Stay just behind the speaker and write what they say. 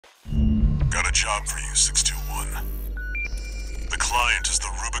a job for you, 621. The client is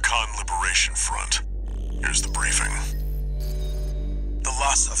the Rubicon Liberation Front. Here's the briefing. The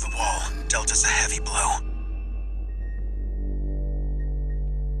loss of the wall dealt us a heavy blow.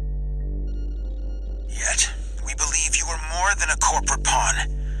 Yet, we believe you are more than a corporate pawn.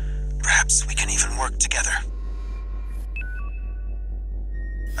 Perhaps we can even work together.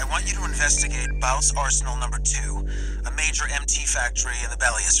 I want you to investigate Baus Arsenal number 2, a major MT factory in the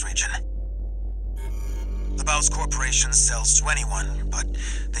Belius region. The Baus Corporation sells to anyone, but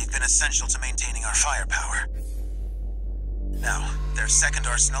they've been essential to maintaining our firepower. Now, their second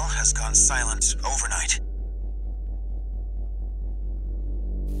arsenal has gone silent overnight.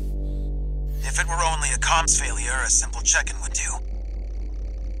 If it were only a comms failure, a simple check-in would do.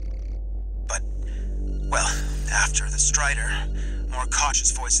 But, well, after the Strider, more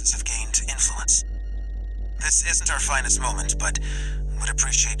cautious voices have gained influence. This isn't our finest moment, but would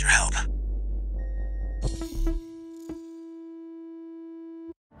appreciate your help.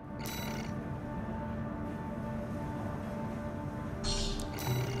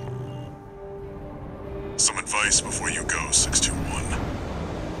 Some advice before you go,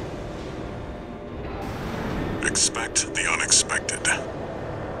 621. Expect the unexpected.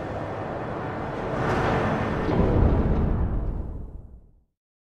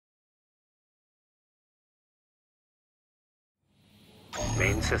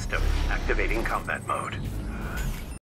 Main system activating combat mode.